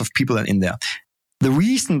 hundreds of people in there. The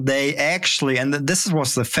reason they actually, and this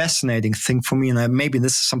was the fascinating thing for me, and maybe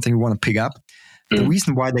this is something we want to pick up. The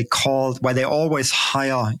reason why they always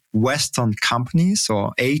hire Western companies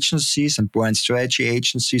or agencies and brand strategy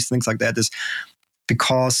agencies, things like that, is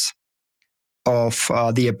because of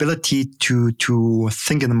the ability to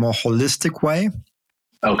think in a more holistic way.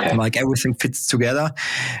 Okay. Like everything fits together.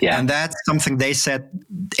 Yeah. And that's something they said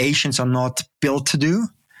Asians are not built to do.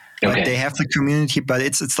 Okay. Like they have the community, but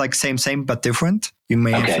it's like same, but different. You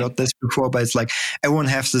may have heard this before, but it's like everyone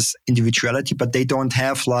has this individuality, but they don't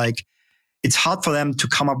have like it's hard for them to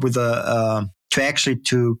come up with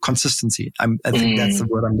to consistency. I think that's the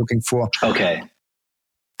word I'm looking for. Okay.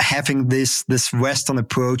 Having this Western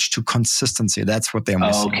approach to consistency. That's what they're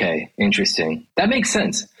missing. Okay. Interesting. That makes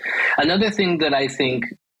sense. Another thing that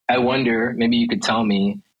I wonder, maybe you could tell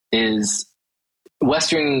me, is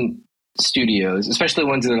Western studios, especially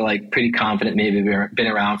ones that are like pretty confident, maybe been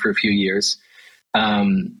around for a few years,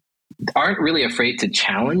 aren't really afraid to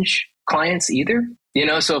challenge clients either.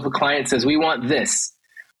 So if a client says, we want this,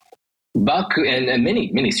 Buck and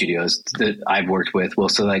many studios that I've worked with will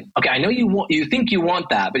say like, okay, I know you think you want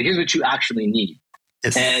that, but here's what you actually need.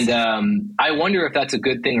 Yes. And I wonder if that's a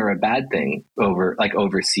good thing or a bad thing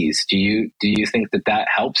overseas. Do you think that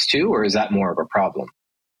helps too, or is that more of a problem?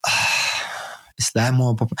 Is that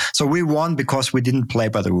more? So we won because we didn't play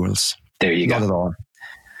by the rules. There you go. Not at all.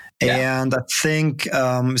 Yeah. And I think,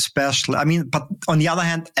 especially, but on the other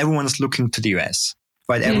hand, everyone is looking to the US,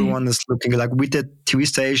 right? Everyone is looking, like we did TV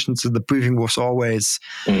stations, the briefing was always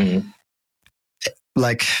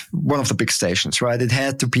like one of the big stations, right? It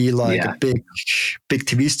had to be like a big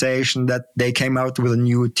TV station that they came out with a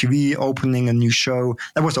new TV opening, a new show.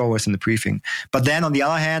 That was always in the briefing. But then on the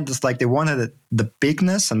other hand, it's like they wanted the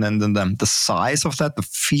bigness and then the size of that, the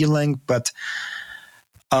feeling. But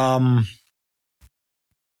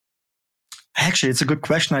actually, it's a good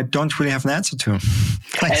question. I don't really have an answer to.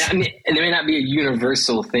 And there may not be a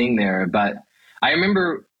universal thing there, but I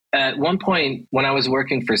remember at one point when I was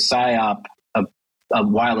working for PSYOP a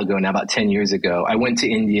while ago now, about 10 years ago, I went to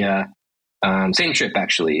India, same trip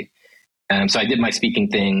actually. So I did my speaking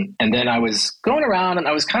thing, and then I was going around and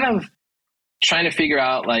I was kind of trying to figure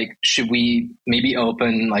out, like, should we maybe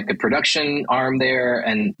open like a production arm there?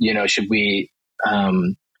 And, should we,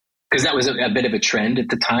 because that was a bit of a trend at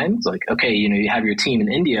the time. It's like, okay, you have your team in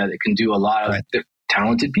India that can do a lot of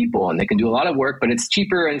talented people and they can do a lot of work, but it's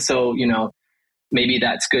cheaper. And so, maybe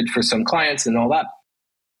that's good for some clients and all that.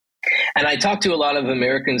 And I talked to a lot of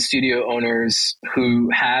American studio owners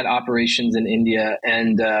who had operations in India.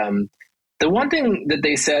 And the one thing that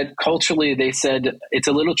they said culturally, they said it's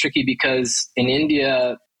a little tricky because in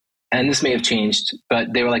India, and this may have changed,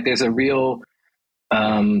 but they were like, there's a real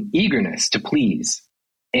eagerness to please.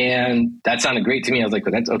 And that sounded great to me. I was like,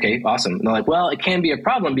 well, that's okay, awesome. And they're like, well, it can be a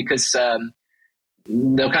problem because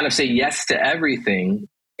they'll kind of say yes to everything.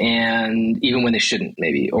 And even when they shouldn't,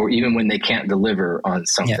 maybe, or even when they can't deliver on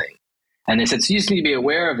something. Yeah. And they said, so you just need to be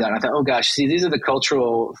aware of that. And I thought, oh gosh, see, these are the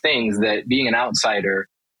cultural things that being an outsider,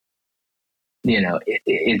 I'm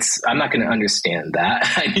not going to understand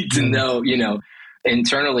that. I need to know,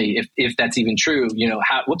 internally, if that's even true,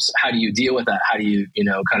 how do you deal with that? How do you,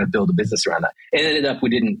 kind of build a business around that? It ended up, we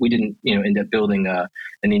didn't, end up building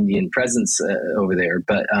an Indian presence over there.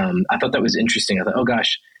 But I thought that was interesting. I thought, oh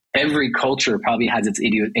gosh, every culture probably has its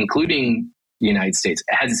including the United States,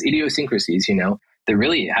 it has its idiosyncrasies, that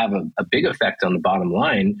really have a big effect on the bottom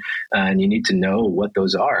line. And you need to know what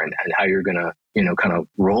those are and how you're going to, kind of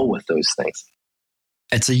roll with those things.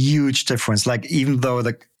 It's a huge difference. Like, even though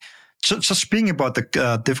just speaking about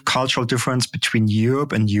the cultural difference between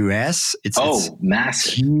Europe and US, it's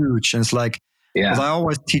massive, huge. And it's like, as I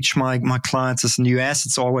always teach my clients, is in the US,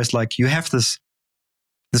 it's always like you have this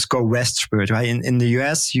go west spirit, right? In the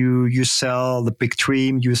US, you sell the big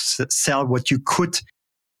dream, you sell what you could,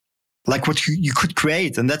 like what you could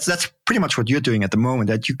create, and that's pretty much what you're doing at the moment.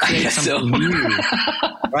 That you create something new,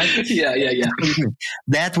 right? Yeah.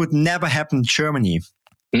 That would never happen in Germany.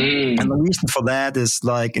 And the reason for that is,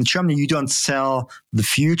 like, in Germany, you don't sell the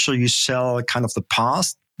future, you sell kind of the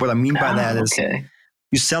past. What I mean by that is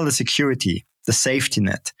you sell the security, the safety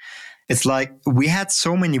net. It's like we had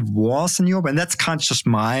so many wars in Europe, and that's kind of just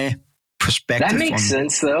my perspective. That makes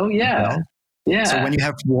sense, though. Yeah. Yeah. So when you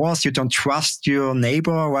have wars, you don't trust your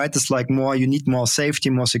neighbor, right? It's like you need more safety,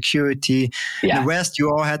 more security. Yeah. In the West, you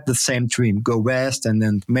all had the same dream: go west, and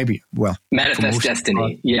then maybe, manifest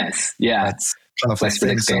destiny. Yes. Yeah. That's kind of like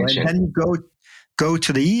thing. So, and then you go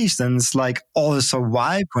to the East, and it's like all is so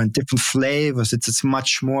vibrant, different flavors. It's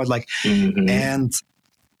much more like, and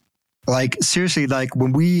like, seriously, like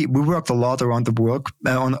when we worked a lot around the world,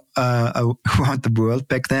 around the world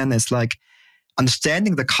back then, it's like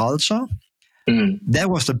understanding the culture. That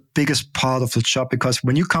was the biggest part of the job, because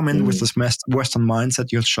when you come in with this Western mindset,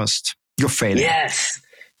 you're failing. Yes.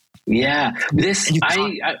 Yeah.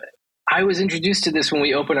 I was introduced to this when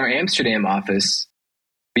we opened our Amsterdam office,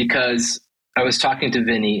 because I was talking to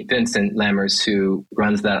Vincent Lammers, who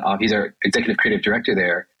runs that office. He's our executive creative director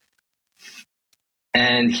there.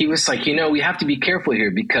 And he was like, we have to be careful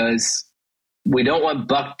here, because we don't want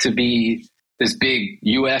Buck to be this big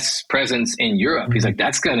US presence in Europe. He's like,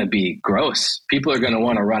 that's going to be gross. People are going to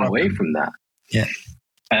want to run away from that. Yeah.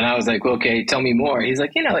 And I was like, well, okay, tell me more. He's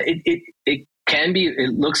like, it can be,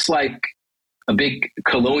 it looks like a big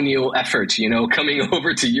colonial effort, coming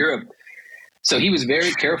over to Europe. So he was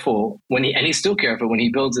very careful and he's still careful when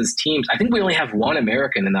he builds his teams. I think we only have one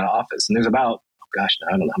American in that office, and there's about, I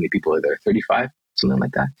don't know how many people are there, 35, something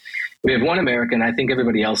like that. We have one American. I think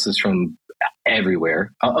everybody else is from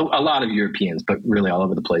everywhere, a lot of Europeans, but really all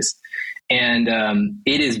over the place. And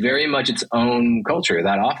it is very much its own culture,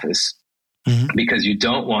 that office, because you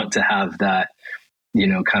don't want to have that,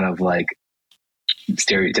 kind of like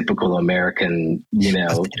stereotypical American,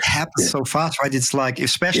 It happens so fast, right? It's like,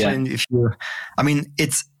 especially if you,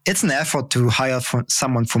 it's an effort to hire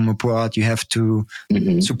someone from abroad. You have to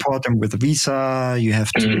support them with a visa. You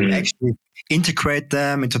have to actually integrate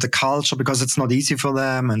them into the culture because it's not easy for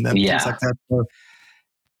them, and then things like that. So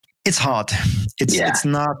it's hard. It's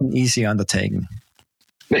not an easy undertaking.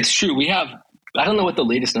 It's true. We have, I don't know what the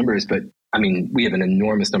latest number is, but we have an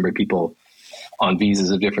enormous number of people on visas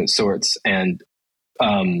of different sorts. And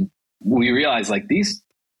we realize like these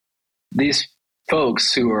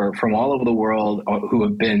folks who are from all over the world, who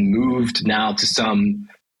have been moved now to some,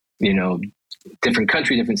 different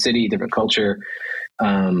country, different city, different culture,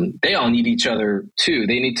 they all need each other too.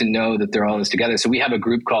 They need to know that they're all in this together. So we have a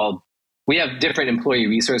group we have different employee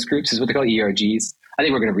resource groups, is what they call ERGs. I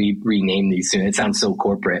think we're going to rename these soon. It sounds so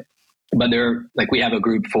corporate, but they're like, we have a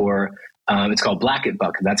group for, it's called Black at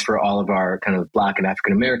Buck. That's for all of our kind of Black and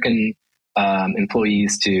African-American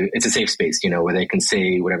employees it's a safe space, where they can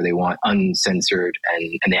say whatever they want, uncensored,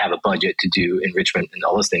 and they have a budget to do enrichment and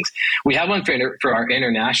all those things. We have one for our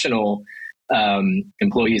international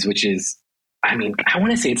employees, which is, I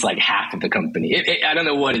want to say it's like half of the company. I don't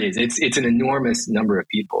know what it is. It's an enormous number of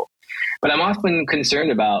people. But I'm often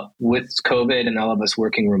concerned about, with COVID and all of us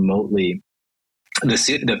working remotely,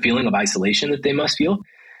 the feeling of isolation that they must feel.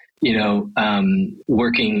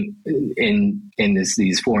 Working in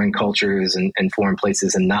these foreign cultures and foreign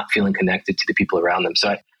places and not feeling connected to the people around them.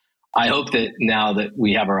 So I hope that now that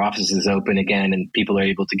we have our offices open again and people are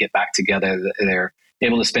able to get back together, they're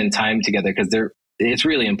able to spend time together, because it's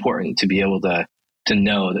really important to be able to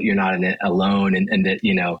know that you're not in it alone, and that,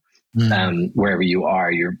 wherever you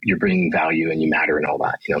are, you're bringing value and you matter and all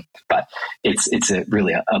that, but it's a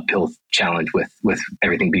really uphill challenge with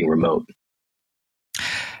everything being remote.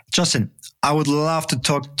 Justin, I would love to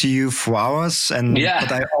talk to you for hours,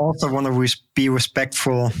 but I also want to be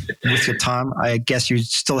respectful with your time. I guess you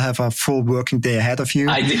still have a full working day ahead of you.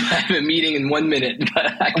 I do. I have a meeting in 1 minute.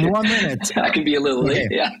 But 1 minute. I can be a little late.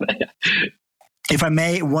 Yeah. If I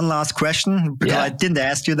may, one last question, because I didn't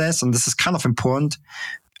ask you this, and this is kind of important.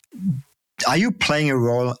 Are you playing a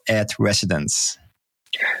role at Residence?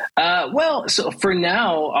 Well, so for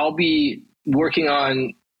now, I'll be working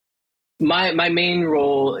on my main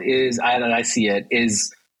role is, that I see it,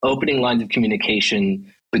 is opening lines of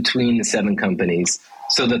communication between the 7 companies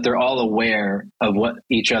so that they're all aware of what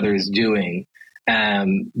each other is doing.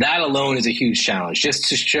 That alone is a huge challenge, just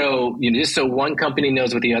to show, just so one company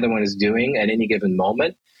knows what the other one is doing at any given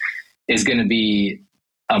moment is going to be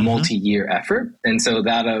a multi-year effort. And so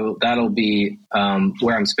that'll be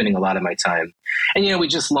where I'm spending a lot of my time. And, we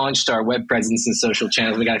just launched our web presence and social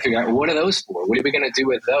channels. We got to figure out, what are those for? What are we going to do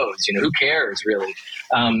with those? Who cares really?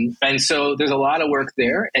 And so there's a lot of work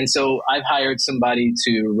there. And so I've hired somebody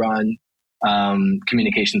to run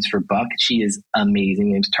communications for Buck. She is amazing.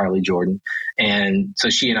 Her name's Tarly Jordan. And so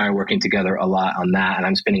she and I are working together a lot on that. And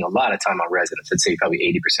I'm spending a lot of time on Residence. I'd say probably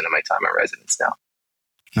 80% of my time on Residence now.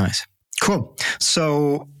 Nice. Cool.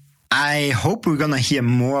 So I hope we're going to hear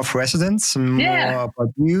more of Residence, more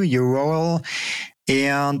about you, your role.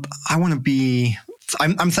 And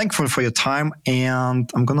I'm thankful for your time, and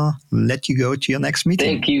I'm going to let you go to your next meeting.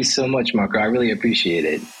 Thank you so much, Marco. I really appreciate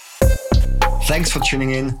it. Thanks for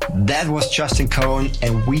tuning in. That was Justin Cohen,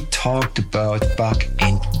 and we talked about Buck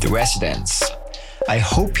and the Residence. I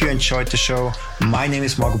hope you enjoyed the show. My name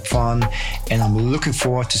is Marco Pfahn, and I'm looking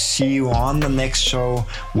forward to see you on the next show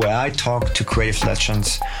where I talk to creative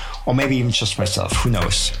legends, or maybe even just myself. Who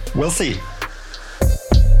knows? We'll see.